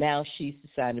 And now she's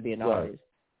decided to be an artist.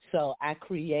 So I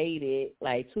created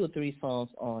like 2 or 3 songs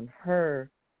on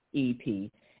her EP. And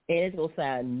it's going to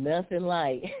sound nothing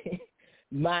like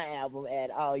my album at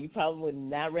all. You probably would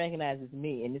not recognize it's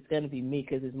me. And it's going to be me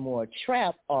because it's more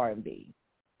trap R&B.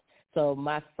 So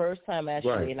my first time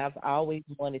actually, and I've always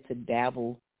wanted to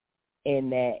dabble in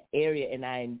that area, and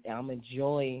I'm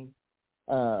enjoying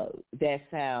that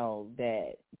sound,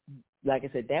 that, like I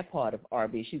said, that part of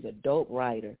R&B. She's a dope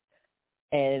writer.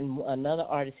 And another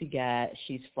artist he got,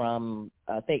 she's from,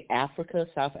 I think, Africa,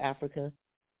 South Africa,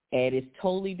 and it's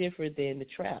totally different than the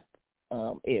trap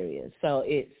area. So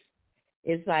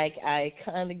it's like I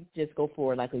kind of just go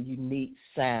for like a unique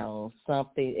sound,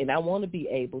 something, and I want to be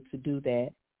able to do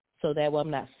that. So that way I'm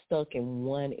not stuck in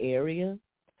one area.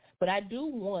 But I do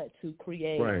want to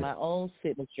create my own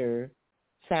signature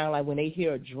sound. Like when they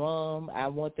hear a drum, I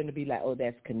want them to be like, oh,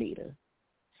 that's Canita.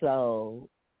 So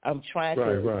I'm trying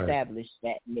to establish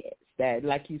that mix. That,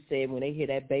 like you said, when they hear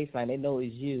that bass line, they know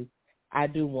it's you. I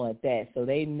do want that. So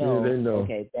they know,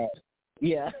 okay, that,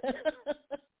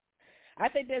 I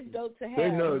think that's dope to have.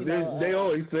 They know. They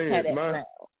always say it.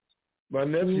 My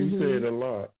nephew said a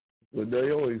lot. But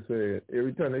they always say it.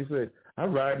 Every time they say, I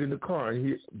ride in the car and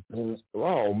he,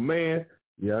 oh, man.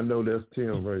 Yeah, I know that's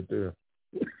Tim right there.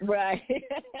 Right.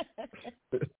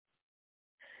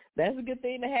 That's a good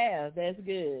thing to have. That's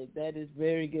good. That is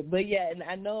very good. But, yeah, and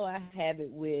I know I have it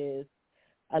with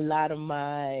a lot of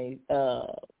my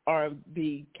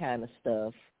R&B kind of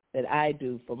stuff that I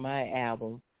do for my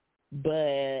album.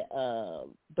 But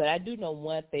I do know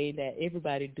one thing that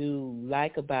everybody do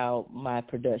like about my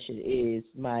production is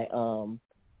my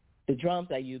the drums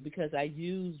I use, because I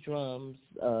use drums.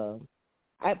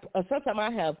 Sometimes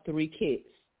I have 3 kits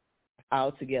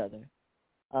all together,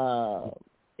 and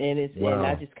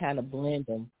I just kind of blend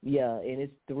them. Yeah, and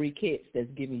it's 3 kits that's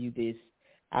giving you this.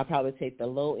 I probably take the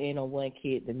low end on one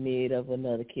kit, the mid of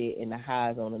another kit, and the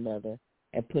highs on another,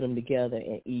 and put them together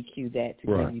and EQ that to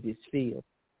give you this feel.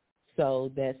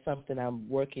 So that's something I'm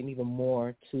working even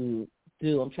more to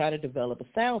do. I'm trying to develop a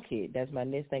sound kit. That's my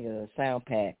next thing, is a sound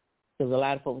pack. Because a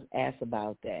lot of folks ask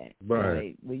about that. Right.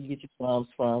 Like, where you get your drums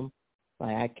from?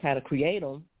 Like, I kind of create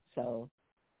them. So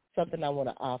something I want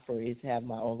to offer is have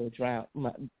my own little drum.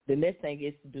 The next thing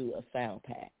is to do a sound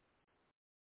pack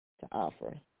to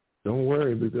offer. Don't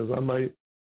worry, because I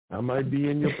might be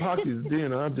in your pockets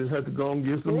then. I'll just have to go and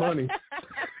get some money.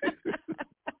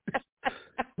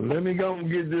 Let me go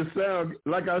and get this sound.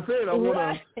 Like I said, I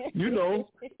want to,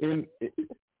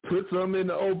 put some in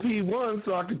the OP1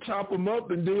 so I can chop them up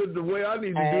and do it the way I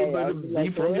need to do it, but it'll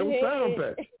be from your sound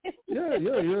pack. Yeah.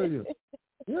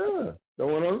 Yeah, that's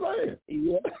what I'm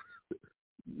saying.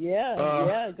 Yeah,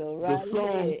 go right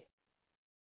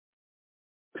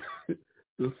ahead.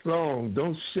 The song,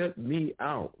 Don't Shut Me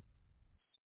Out.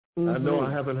 I know I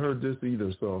haven't heard this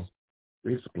either, so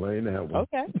explain that one.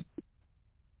 Okay.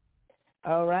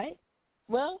 All right.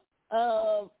 Well,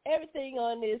 everything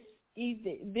on this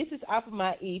is off of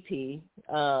my EP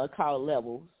called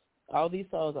Levels. All these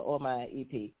songs are on my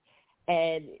EP.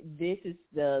 And this is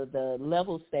the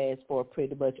level stands for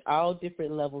pretty much all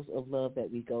different levels of love that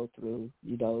we go through.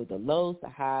 You know, the lows, the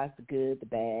highs, the good, the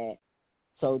bad.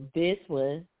 So this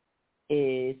one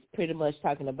is pretty much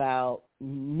talking about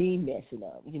me messing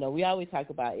up. You know, we always talk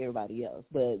about everybody else,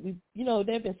 but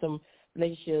there have been some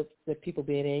relationships that people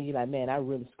been in. You're like, man, I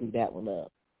really screwed that one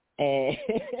up, and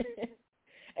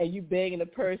and you begging the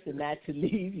person not to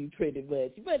leave you pretty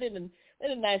much, but in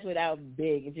a nice way, without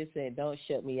begging, just saying, don't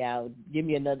shut me out, give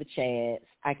me another chance.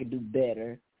 I can do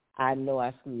better. I know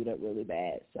I screwed up really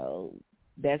bad, so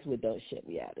that's what Don't Shut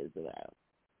Me Out is about.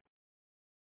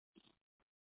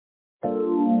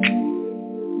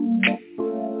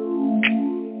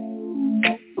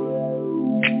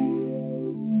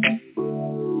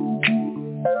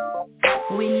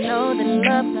 We know that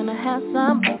love's gonna have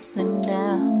some ups and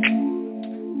downs,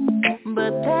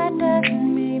 but that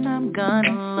doesn't mean I'm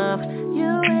gonna love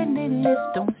you any less.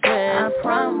 Don't swear, I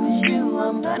promise you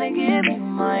I'm gonna give you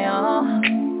my all.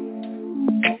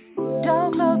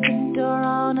 Don't close the door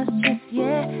on us just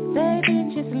yet,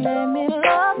 baby, just let me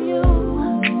love you.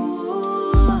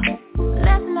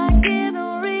 Let's not give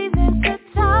a reason to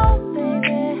talk,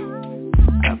 baby,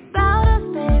 about us,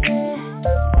 baby.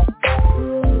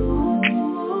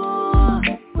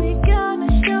 We gonna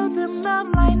show them love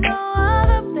like no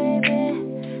other, baby.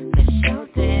 Let's show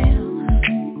them.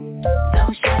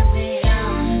 Don't shut me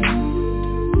out.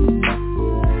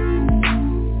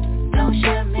 Don't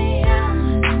shut me out.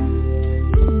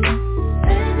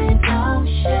 Baby, don't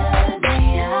shut me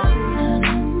out.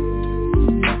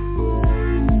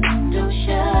 Don't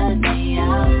shut me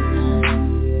out.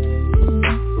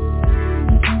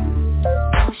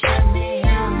 Don't shut me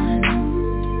out.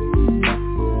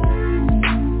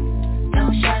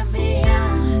 Don't shut me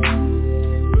out.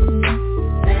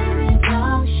 Baby,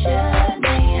 don't shut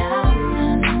me out.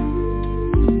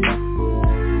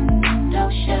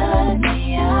 Don't shut me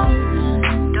out.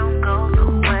 Don't go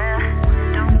nowhere.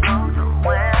 Don't go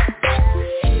nowhere.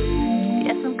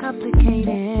 Yes, I'm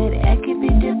complicated. It can be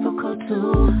difficult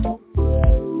too.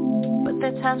 But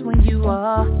there's times when you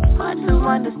are hard to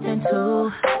understand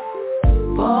too.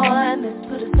 Boy, let's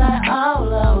put aside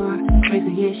all our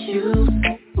crazy issues.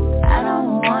 I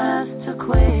don't want us to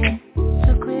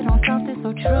quit on something so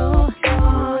true.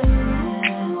 Oh,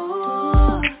 yeah.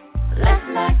 Let's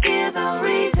not give a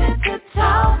reason to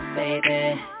talk,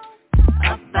 baby,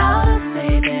 about us,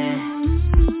 baby.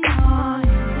 Oh,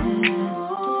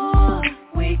 yeah.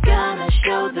 We gonna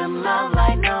show them love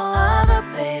like no other,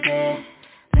 baby.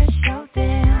 Let's show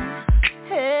them.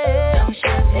 Hey, don't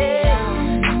shut me out.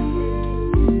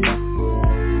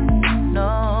 No,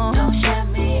 don't shut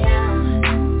me out.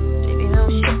 Baby,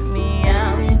 don't shut me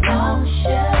out. Don't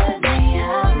shut me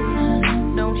out.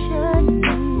 Don't shut me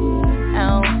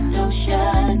out. Don't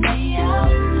shut me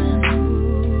out.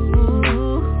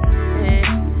 Ooh, hey.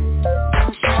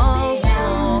 Don't shut me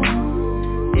out.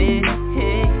 Hey,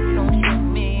 hey, don't shut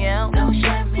me out. Don't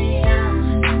shut me out.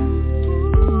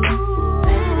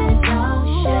 Baby, don't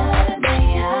shut me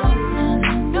out.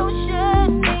 Don't shut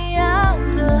me out.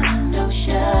 Don't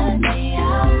shut me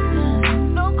out.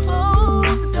 Don't close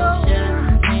the door.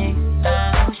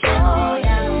 Don't shut me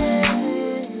out.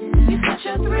 You're such a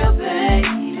thrill, baby.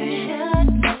 Shut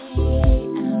me out.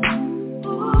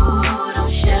 Ooh,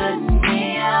 don't shut me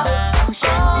out. Don't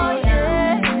shut me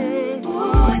out. Ooh,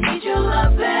 I need your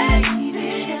love, baby.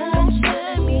 Don't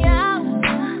shut me out.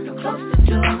 Don't close the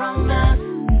door on us.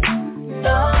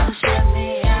 Don't shut me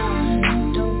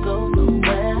out. Don't go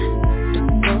nowhere.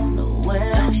 Don't go nowhere.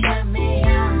 Don't shut me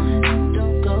out.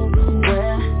 Don't go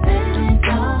nowhere. Baby,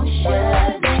 don't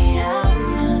shut me out.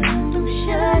 Don't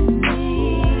shut me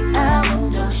out.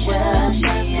 Don't shut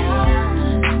me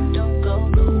out. Don't go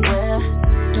nowhere.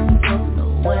 Don't go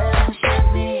nowhere. Don't shut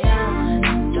me out.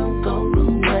 Don't go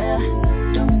nowhere.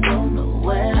 Don't go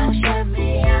nowhere. Don't shut me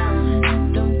out.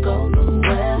 Don't go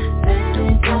nowhere. Baby,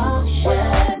 don't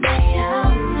shut me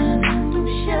out.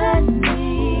 Don't shut me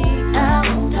out.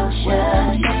 Don't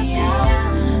shut me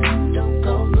out. Don't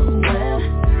go nowhere.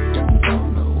 Don't go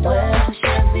nowhere. Don't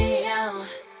shut me out.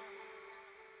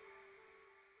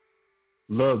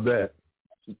 Love that.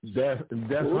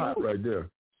 That's hot right there.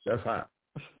 That's hot.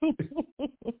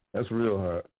 That's real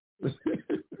hot.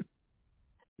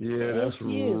 Yeah, that's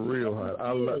Thank you. real hot.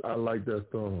 I like that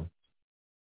song.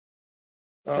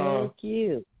 Thank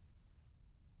you.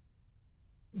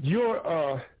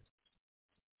 Your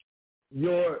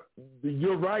your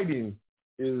writing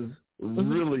is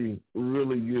really,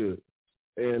 really good.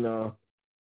 And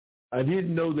I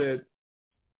didn't know that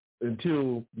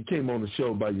until you came on the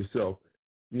show by yourself.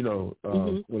 You know,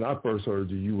 when I first heard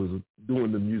you, you was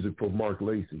doing the music for Mark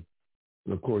Lacey.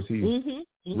 And, of course, he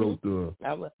wrote the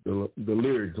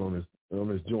lyrics on his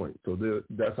joint. So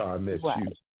that's how I met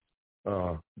you.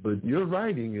 But your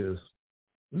writing is,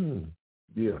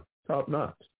 top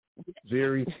notch.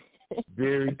 Very,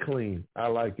 very clean. I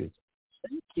like it.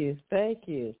 Thank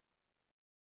you.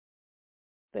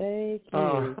 I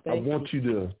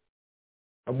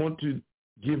want to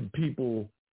give people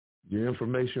your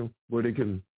information where they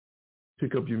can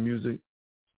pick up your music,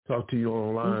 talk to you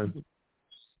online.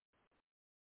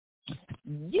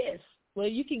 Yes. Well,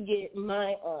 you can get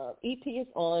my EPs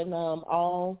on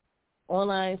all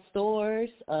online stores,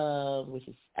 which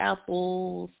is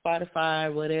Apple,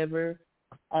 Spotify, whatever.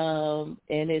 And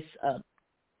it's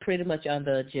pretty much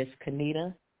under just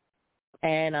Canita.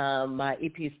 And my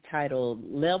EP is titled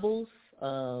Levels,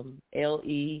 Levels.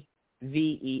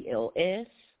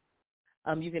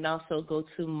 You can also go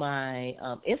to my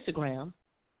Instagram,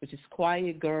 which is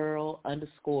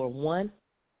quietgirl_1.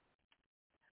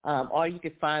 Or you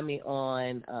can find me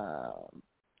on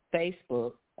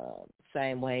Facebook,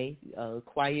 same way,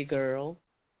 Quiet Girl.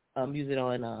 Use it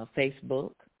on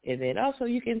Facebook. And then also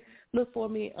you can look for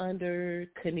me under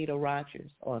Canita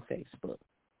Rodgers on Facebook.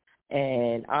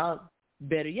 And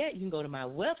better yet, you can go to my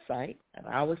website.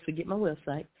 I always forget my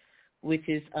website, which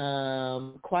is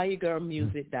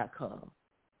quietgirlmusic.com.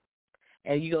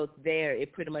 And you go there,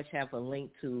 it pretty much have a link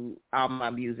to all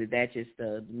my music. That's just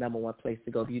the number one place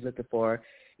to go if you're looking for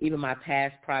even my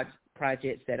past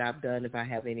projects that I've done, if I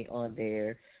have any on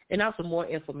there. And also more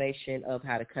information of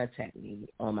how to contact me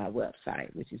on my website,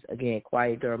 which is, again,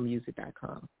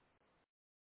 quietgirlmusic.com.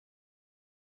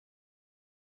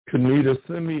 Canita,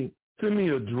 send me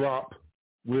a drop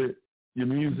with your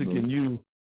music and you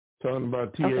talking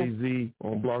about TAZ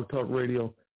on Blog Talk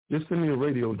Radio. Just send me a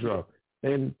radio drop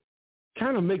and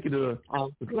kind of make it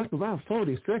it's like about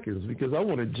 40 seconds because I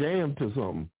want to jam to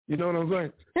something. You know what I'm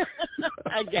saying?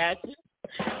 I got you.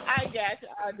 I'll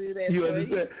do that. You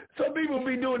understand? Some people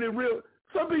be doing it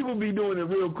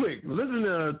real quick. Listen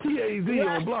to TAZ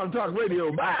on Blog Talk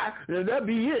Radio. Bye. And that'd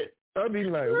be it. I'd be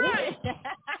like, what?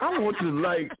 I want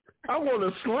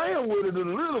to slam with it a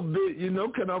little bit, you know.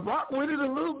 Can I rock with it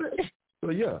a little bit?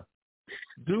 So, yeah.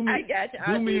 Do me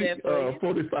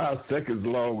 45 seconds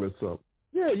long or something.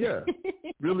 Yeah.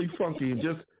 Really funky. And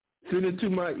just send it to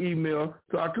my email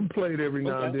so I can play it every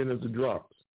now and then as it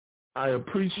drops. I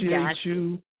appreciate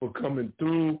you for coming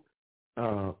through.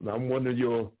 I'm one of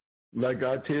your, like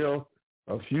I tell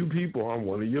a few people, I'm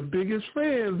one of your biggest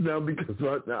fans now because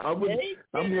I'm going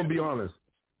to be honest.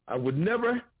 I would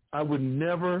never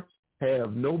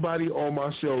have nobody on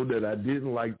my show that I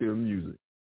didn't like their music.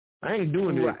 I ain't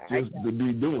doing it just to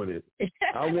be doing it.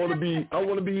 I want to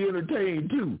be entertained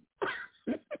too.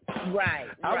 Right.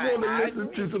 I want to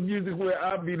listen to some music where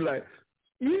I'd be like,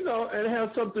 you know, and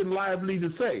have something lively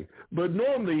to say. But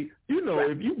normally, you know,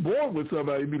 if you bored with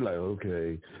somebody, you'd be like,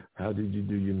 okay, how did you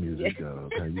do your music,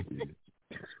 dog? How you did it?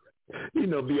 You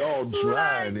know, be all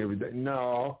dry and everything.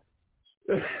 No,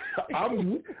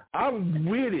 I'm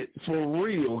with it for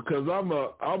real because I'm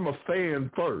a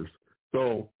fan first.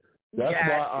 So that's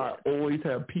why I always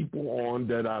have people on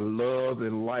that I love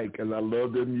and like, and I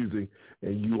love their music.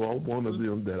 And you are one of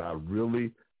them that I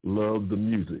really love the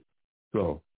music.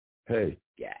 So, hey.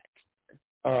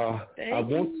 I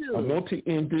want to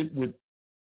end it with,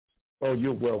 oh,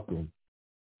 you're welcome.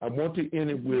 I want to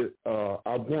end it with,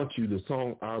 I Want You, the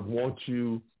song I Want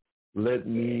You. Let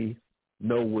me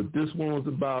know what this one was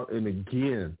about. And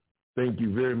again, thank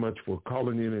you very much for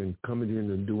calling in and coming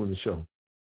in and doing the show.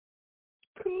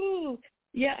 Cool.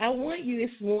 Yeah, I Want You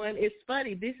is one. It's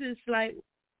funny. This is like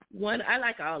one, I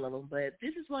like all of them, but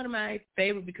this is one of my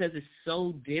favorite because it's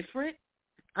so different.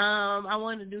 I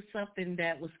wanted to do something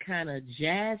that was kind of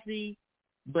jazzy,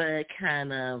 but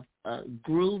kind of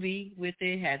groovy with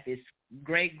it. Had this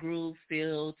great groove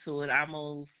feel to it.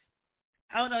 Almost,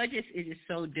 I don't know. It's just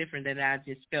so different that I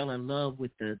just fell in love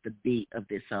with the beat of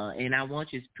this song. And I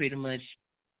Want You is pretty much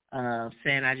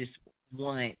saying I just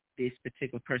want this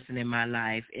particular person in my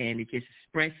life, and it just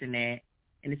expressing that.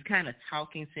 And it's kind of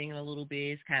talking, singing a little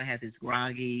bit. It's kind of has this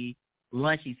groggy,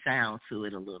 lunchy sound to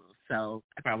it a little. So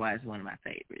that's probably why it's one of my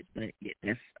favorites. But yeah,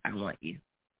 that's I Want You.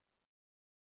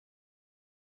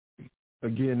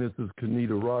 Again, this is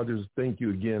Canita Rodgers. Thank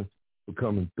you again for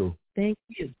coming through. Thank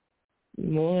you.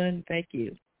 One, thank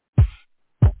you.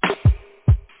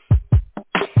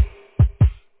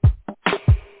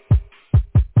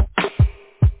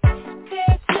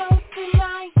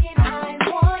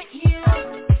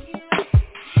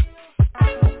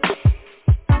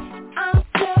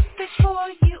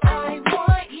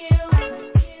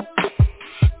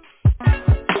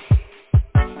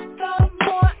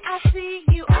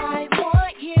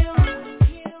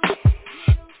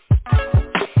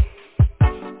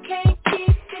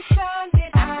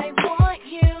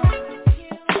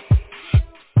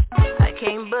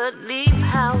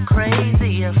 go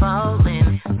crazy if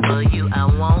falling for you. I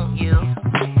want you.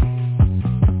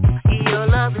 Your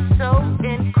love is so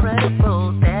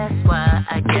incredible. That's why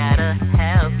I gotta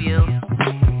have you.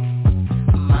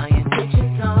 My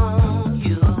intentions on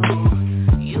you.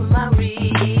 You my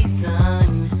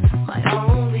reason, my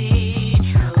only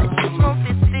truth. I just want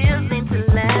this feeling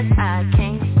to last. I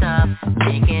can't stop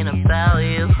thinking about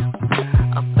you,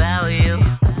 about you.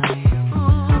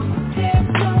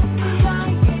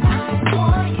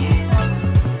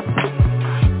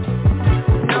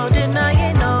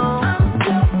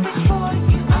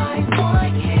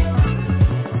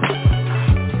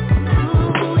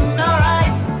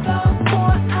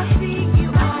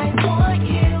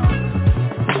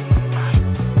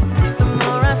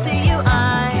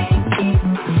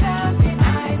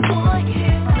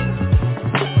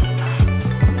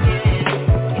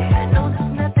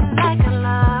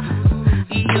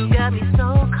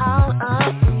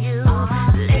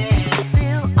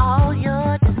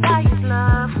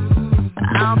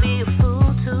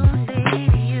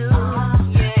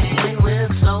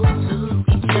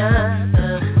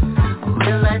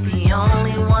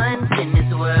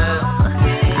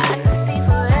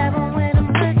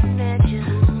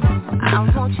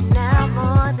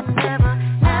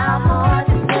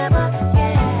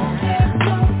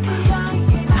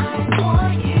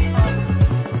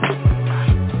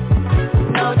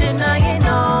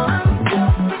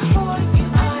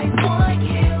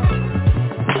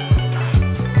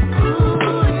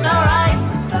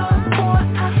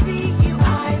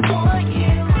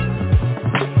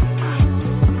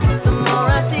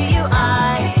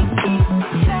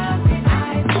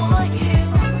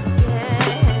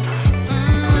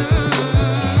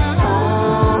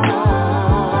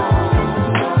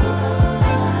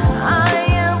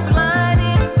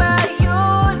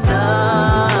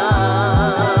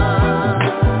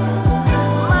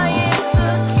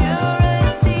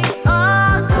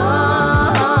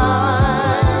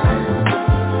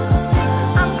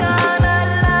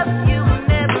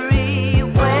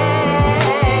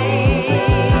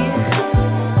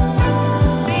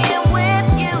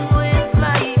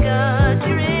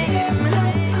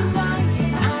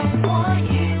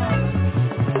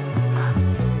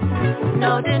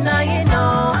 No denying,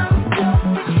 no.